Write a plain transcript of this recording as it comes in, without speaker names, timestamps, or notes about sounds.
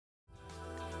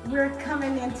we're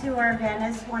coming into our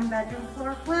Venice 1-bedroom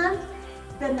floor plan.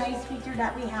 The nice feature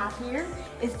that we have here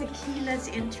is the keyless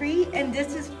entry, and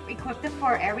this is equipped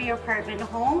for every apartment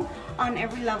home on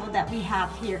every level that we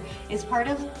have here. It's part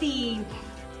of the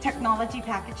technology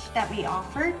package that we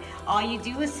offer. All you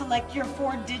do is select your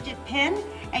 4-digit PIN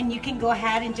and you can go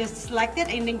ahead and just select it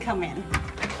and then come in.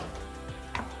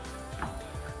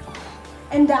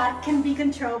 And that can be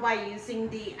controlled by using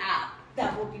the app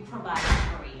that will be provided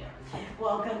for you.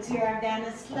 Welcome to our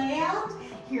Venice layout.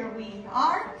 Here we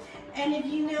are. And if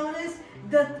you notice,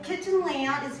 the kitchen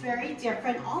layout is very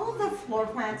different. All of the floor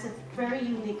plans are very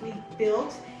uniquely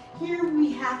built. Here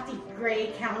we have the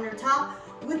gray countertop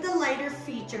with the lighter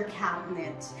feature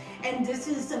cabinet. And this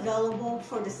is available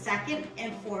for the 2nd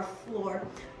and 4th floor.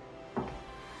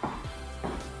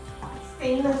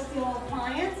 Stainless steel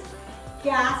appliance,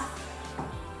 gas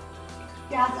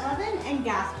oven, and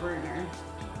gas burner.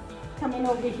 Coming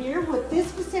over here with this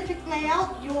specific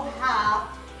layout, you'll have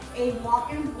a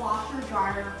walk-in washer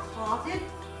dryer closet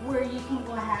where you can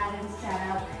go ahead and set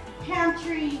up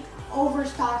pantry,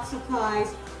 overstock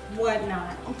supplies,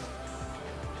 whatnot.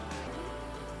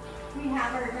 We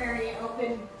have our very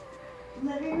open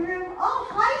living room. Oh,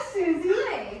 hi Susie.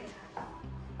 Hi.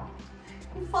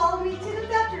 Follow me to the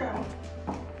bedroom.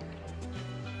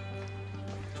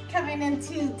 Coming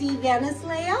into the Venice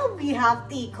layout, we have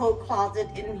the coat closet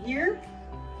in here.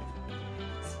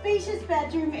 Spacious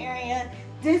bedroom area.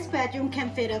 This bedroom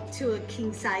can fit up to a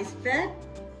king-size bed.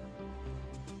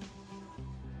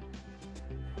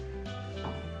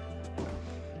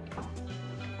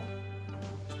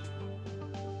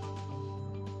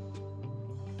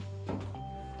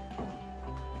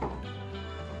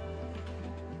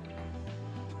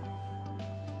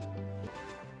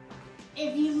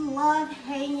 If you love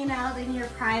hanging out in your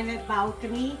private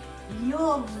balcony,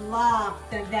 you'll love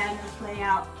the Venice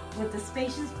layout with the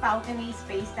spacious balcony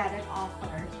space that it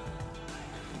offers.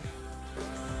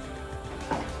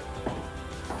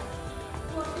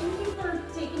 Well, thank you for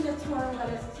taking the tour with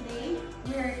us today.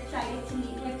 We're excited to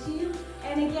meet with you.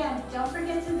 And again, don't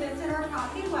forget to visit our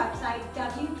property website,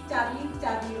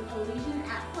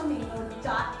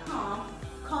 www.elysian@flamingo.com.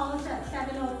 Call us at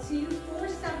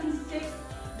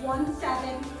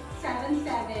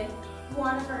 702-476-1777.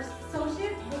 One of our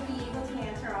associates will be able to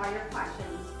answer all your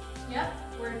questions. Yep,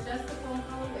 we're just a phone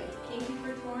call away. Thank you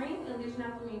for touring Elysian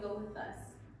at Flamingo with us.